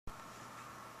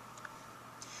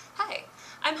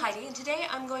I'm Heidi, and today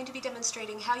I'm going to be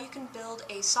demonstrating how you can build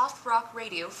a Softrock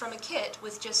radio from a kit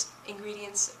with just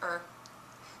ingredients, or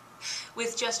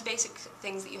with just basic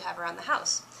things that you have around the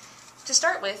house. To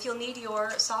start with, you'll need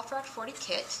your Softrock 40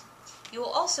 kit. You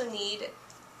will also need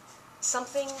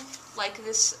something like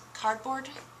this cardboard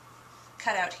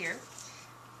cutout here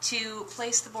to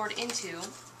place the board into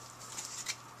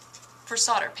for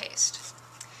solder paste.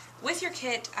 With your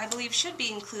kit, I believe should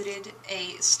be included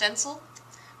a stencil,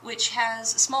 which has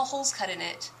small holes cut in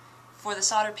it for the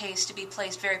solder paste to be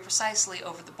placed very precisely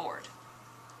over the board.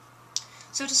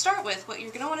 So to start with, what you're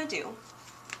going to want to do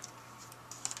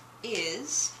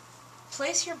is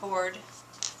place your board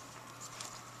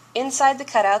inside the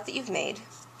cutout that you've made,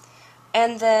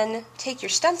 and then take your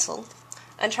stencil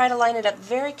and try to line it up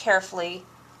very carefully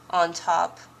on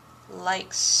top,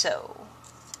 like so.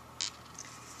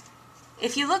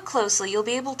 If you look closely, you'll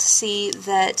be able to see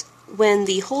that when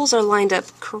the holes are lined up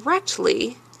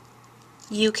correctly,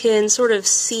 you can sort of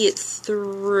see it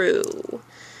through.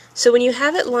 So when you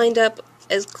have it lined up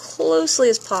as closely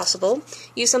as possible,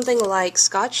 use something like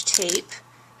Scotch tape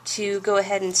to go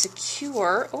ahead and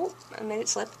secure, oh, I made it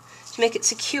slip, to make it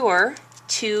secure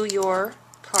to your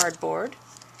cardboard.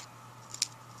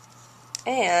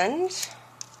 And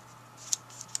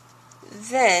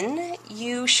then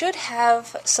you should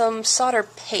have some solder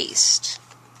paste.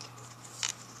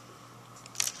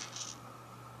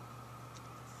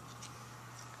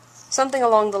 Something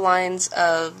along the lines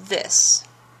of this.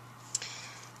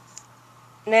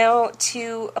 Now,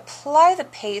 to apply the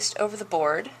paste over the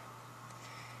board,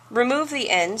 remove the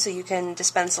end so you can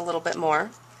dispense a little bit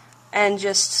more, and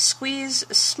just squeeze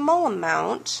a small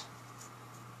amount,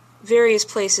 various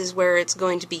places where it's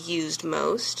going to be used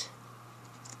most.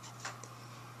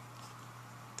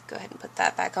 Go ahead and put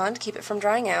that back on to keep it from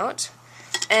drying out.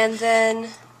 And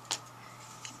then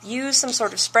use some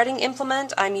sort of spreading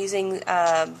implement. I'm using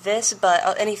this,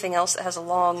 but anything else that has a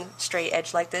long straight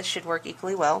edge like this should work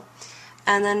equally well.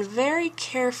 And then very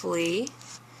carefully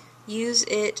use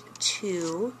it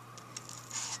to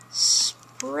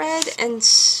spread and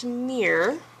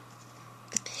smear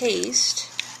the paste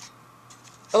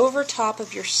over top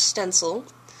of your stencil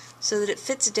so that it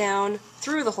fits down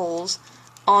through the holes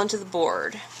onto the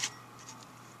board.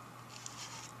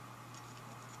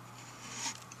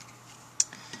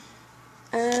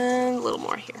 And a little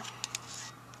more here.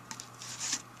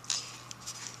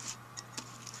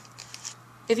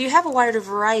 If you have a wider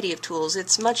variety of tools,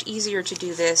 it's much easier to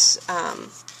do this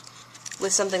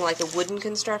with something like a wooden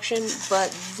construction,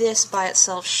 but this by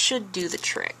itself should do the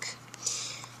trick.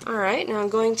 Alright, now I'm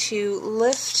going to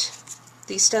lift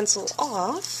the stencil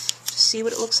off to see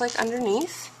what it looks like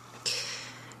underneath.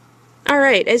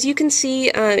 Alright, as you can see,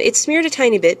 it's smeared a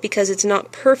tiny bit because it's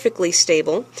not perfectly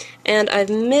stable, and I've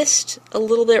missed a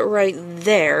little bit right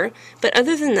there, but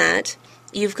other than that,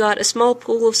 you've got a small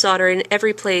pool of solder in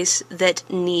every place that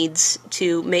needs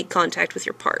to make contact with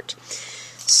your part.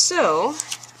 So,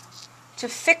 to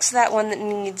fix that one that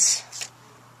needs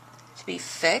to be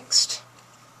fixed,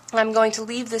 I'm going to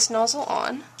leave this nozzle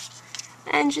on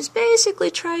and just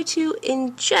basically try to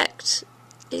inject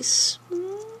a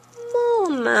small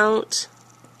amount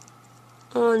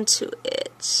onto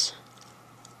it.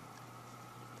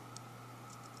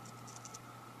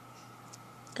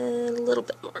 And a little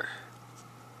bit more.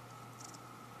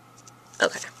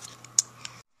 Okay.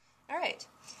 Alright.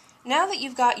 Now that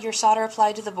you've got your solder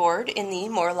applied to the board in the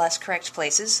more or less correct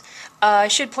places, I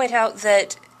should point out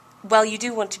that while you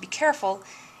do want to be careful,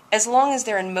 as long as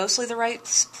they're in mostly the right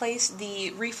place,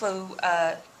 the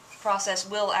reflow process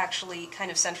will actually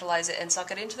kind of centralize it and suck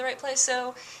it into the right place,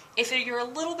 so if you're a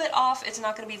little bit off, it's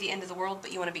not going to be the end of the world,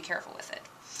 but you want to be careful with it.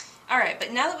 Alright,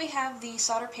 but now that we have the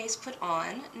solder paste put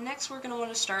on, next we're going to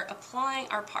want to start applying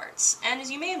our parts. And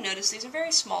as you may have noticed, these are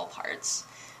very small parts,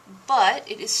 but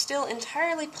it is still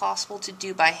entirely possible to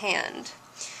do by hand.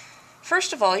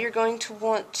 First of all, you're going to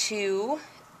want to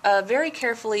very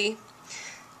carefully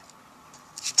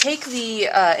take the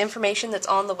information that's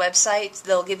on the website.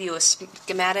 They'll give you a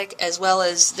schematic, as well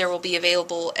as there will be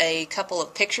available a couple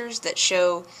of pictures that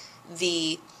show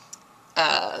the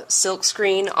silk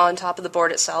screen on top of the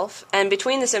board itself. And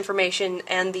between this information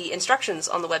and the instructions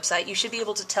on the website, you should be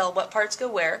able to tell what parts go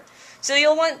where. So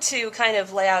you'll want to kind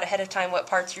of lay out ahead of time what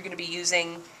parts you're going to be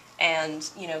using and,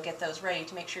 you know, get those ready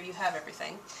to make sure you have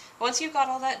everything. Once you've got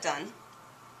all that done,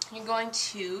 you're going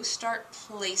to start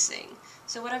placing.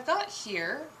 So what I've got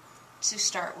here to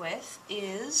start with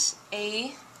is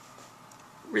a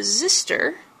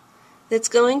resistor that's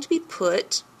going to be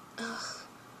put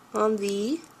on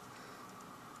the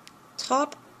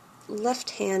top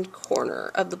left-hand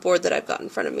corner of the board that I've got in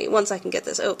front of me, once I can get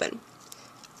this open.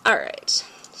 Alright,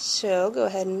 so go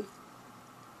ahead and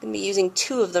I'm going to be using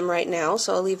 2 of them right now,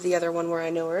 so I'll leave the other one where I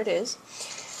know where it is.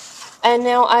 And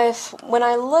now when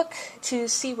I look to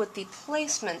see what the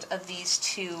placement of these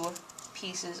 2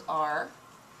 pieces are,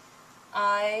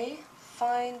 I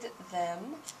find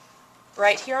them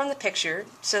right here on the picture,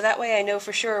 so that way I know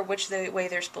for sure which way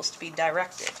they're supposed to be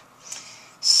directed.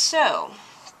 So,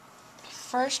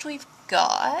 first we've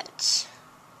got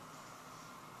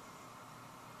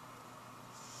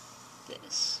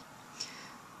this.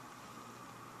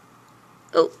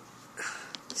 Oh,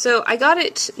 so I got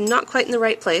it not quite in the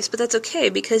right place, but that's okay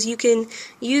because you can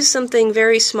use something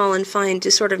very small and fine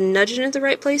to sort of nudge it into the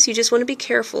right place. You just want to be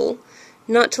careful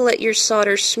not to let your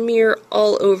solder smear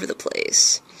all over the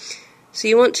place. So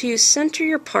you want to center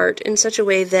your part in such a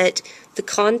way that the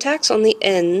contacts on the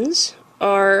ends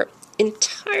are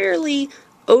entirely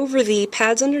over the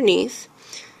pads underneath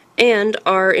and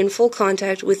are in full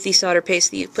contact with the solder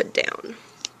paste that you've put down.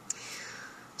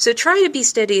 So try to be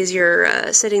steady as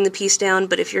you're setting the piece down,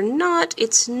 but if you're not,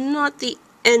 it's not the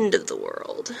end of the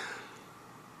world.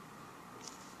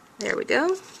 There we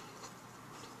go.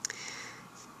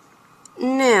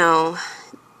 Now,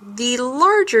 the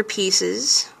larger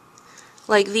pieces,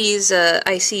 like these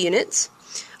IC units,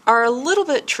 are a little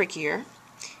bit trickier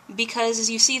because,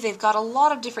 as you see, they've got a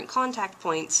lot of different contact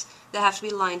points that have to be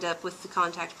lined up with the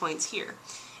contact points here.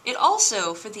 It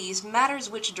also, for these, matters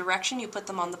which direction you put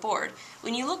them on the board.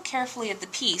 When you look carefully at the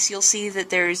piece, you'll see that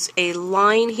there's a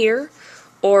line here,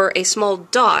 or a small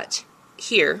dot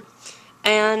here,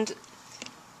 and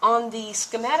on the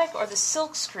schematic or the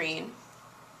silk screen,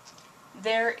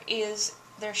 there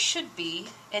should be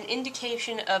an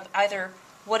indication of either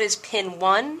what is pin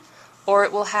 1, or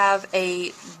it will have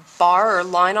a bar or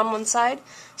line on one side.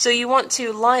 So you want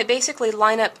to basically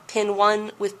line up pin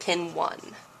 1 with pin 1.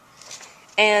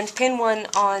 And pin 1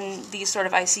 on these sort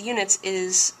of IC units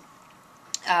is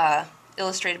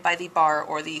illustrated by the bar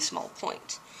or the small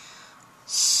point.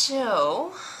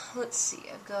 So, let's see,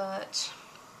 I've got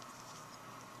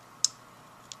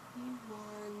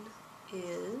U1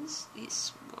 is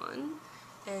this one,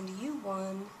 and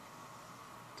U1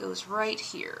 goes right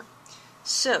here.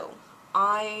 So,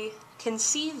 I can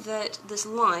see that this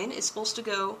line is supposed to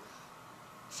go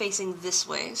facing this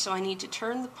way, so I need to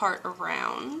turn the part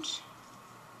around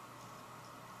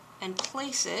and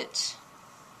place it,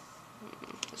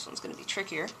 this one's going to be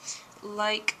trickier,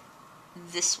 like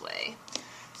this way.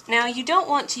 Now you don't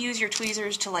want to use your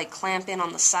tweezers to like clamp in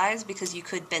on the sides because you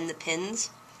could bend the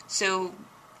pins, so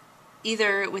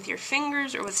either with your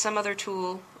fingers or with some other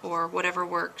tool or whatever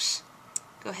works,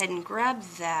 go ahead and grab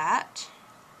that,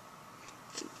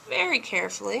 very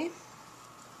carefully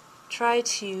try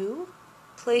to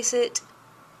place it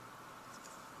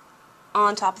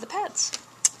on top of the pads.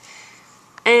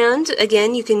 And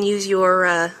again, you can use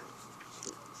your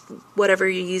whatever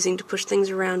you're using to push things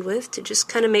around with to just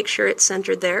kind of make sure it's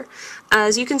centered there.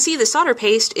 As you can see, the solder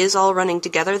paste is all running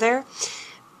together there.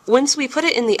 Once we put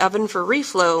it in the oven for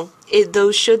reflow,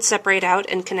 those should separate out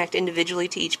and connect individually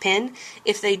to each pin.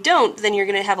 If they don't, then you're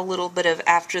going to have a little bit of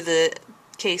after the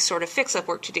case sort of fix-up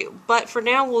work to do. But for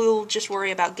now, we'll just worry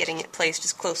about getting it placed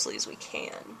as closely as we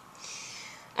can.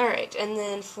 Alright, and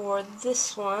then for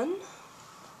this one,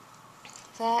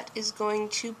 that is going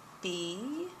to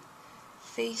be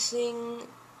facing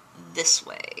this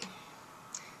way.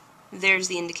 There's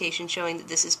the indication showing that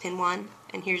this is pin 1,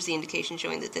 and here's the indication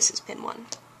showing that this is pin 1.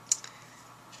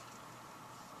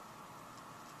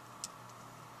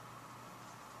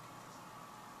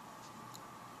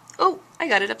 Oh, I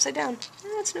got it upside down.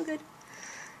 That's no good.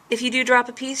 If you do drop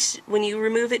a piece, when you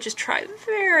remove it, just try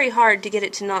very hard to get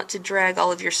it not to drag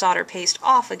all of your solder paste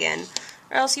off again,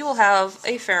 or else you will have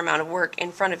a fair amount of work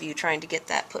in front of you trying to get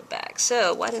that put back.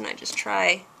 So why don't I just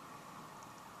try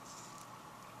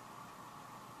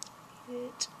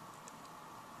it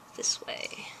this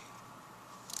way.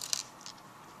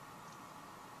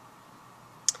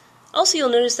 Also, you'll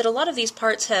notice that a lot of these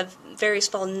parts have very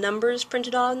small numbers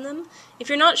printed on them. If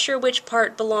you're not sure which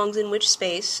part belongs in which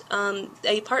space,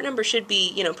 a part number should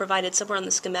be, provided somewhere on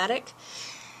the schematic.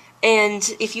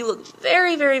 And if you look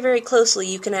very, very, very closely,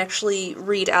 you can actually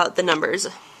read out the numbers.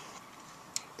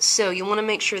 So you want to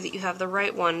make sure that you have the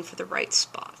right one for the right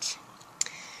spot.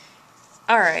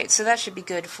 Alright, so that should be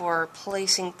good for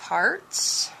placing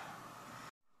parts.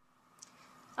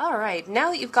 Alright,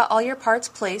 now that you've got all your parts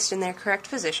placed in their correct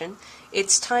position,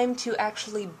 it's time to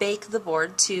actually bake the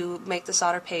board to make the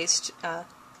solder paste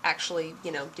actually,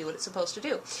 do what it's supposed to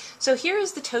do. So here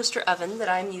is the toaster oven that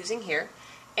I'm using here,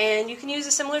 and you can use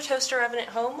a similar toaster oven at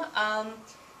home.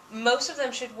 Most of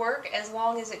them should work as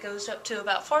long as it goes up to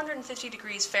about 450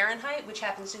 degrees Fahrenheit, which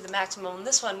happens to be the maximum on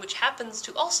this one, which happens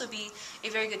to also be a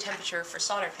very good temperature for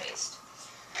solder paste.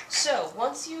 So,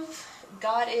 once you've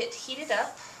got it heated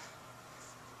up,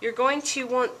 you're going to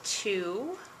want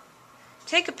to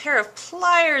take a pair of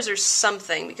pliers or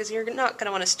something, because you're not going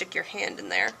to want to stick your hand in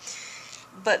there.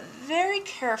 But very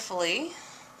carefully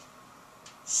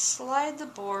slide the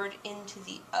board into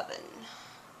the oven.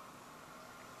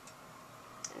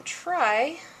 And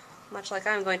try, much like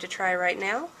I'm going to try right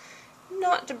now,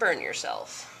 not to burn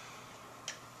yourself.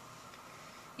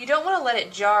 You don't want to let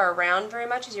it jar around very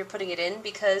much as you're putting it in,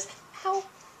 because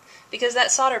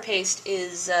that solder paste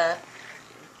is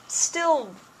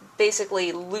still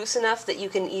basically loose enough that you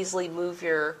can easily move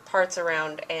your parts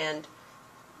around and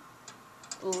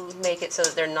make it so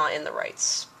that they're not in the right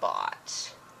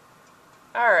spot.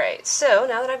 Alright, so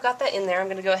now that I've got that in there, I'm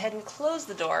going to go ahead and close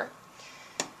the door.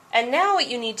 And now what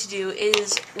you need to do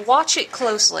is watch it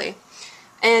closely.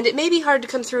 And it may be hard to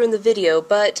come through in the video,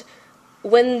 but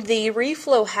when the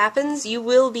reflow happens, you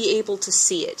will be able to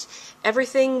see it.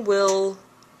 Everything will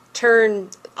turn,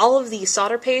 all of the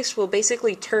solder paste will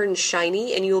basically turn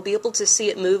shiny, and you will be able to see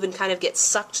it move and kind of get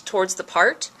sucked towards the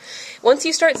part. Once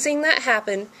you start seeing that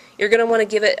happen, you're going to want to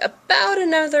give it about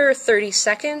another 30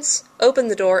 seconds, open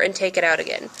the door, and take it out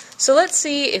again. So let's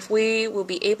see if we will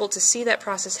be able to see that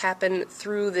process happen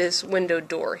through this window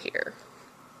door here.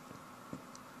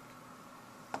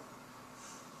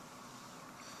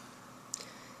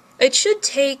 It should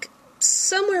take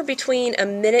somewhere between a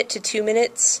minute to 2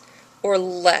 minutes or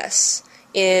less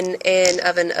in an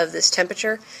oven of this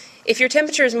temperature. If your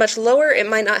temperature is much lower, it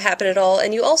might not happen at all,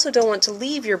 and you also don't want to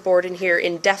leave your board in here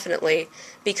indefinitely,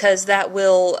 because that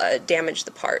will damage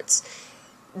the parts.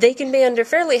 They can be under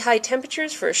fairly high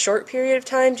temperatures for a short period of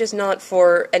time, just not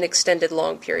for an extended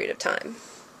long period of time.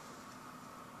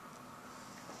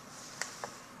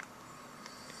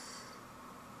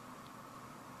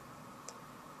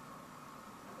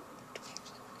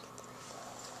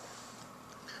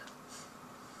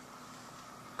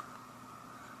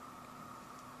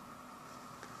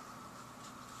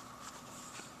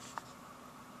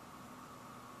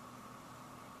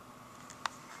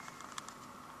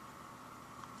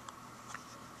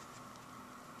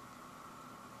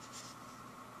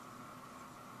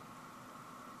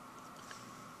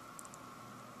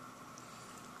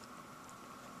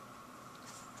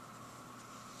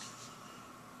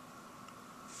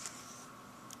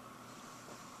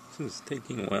 This is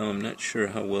taking a while. I'm not sure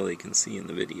how well you can see in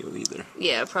the video either.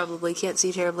 Yeah, probably can't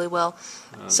see terribly well.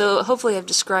 So hopefully I've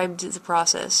described the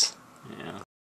process. Yeah.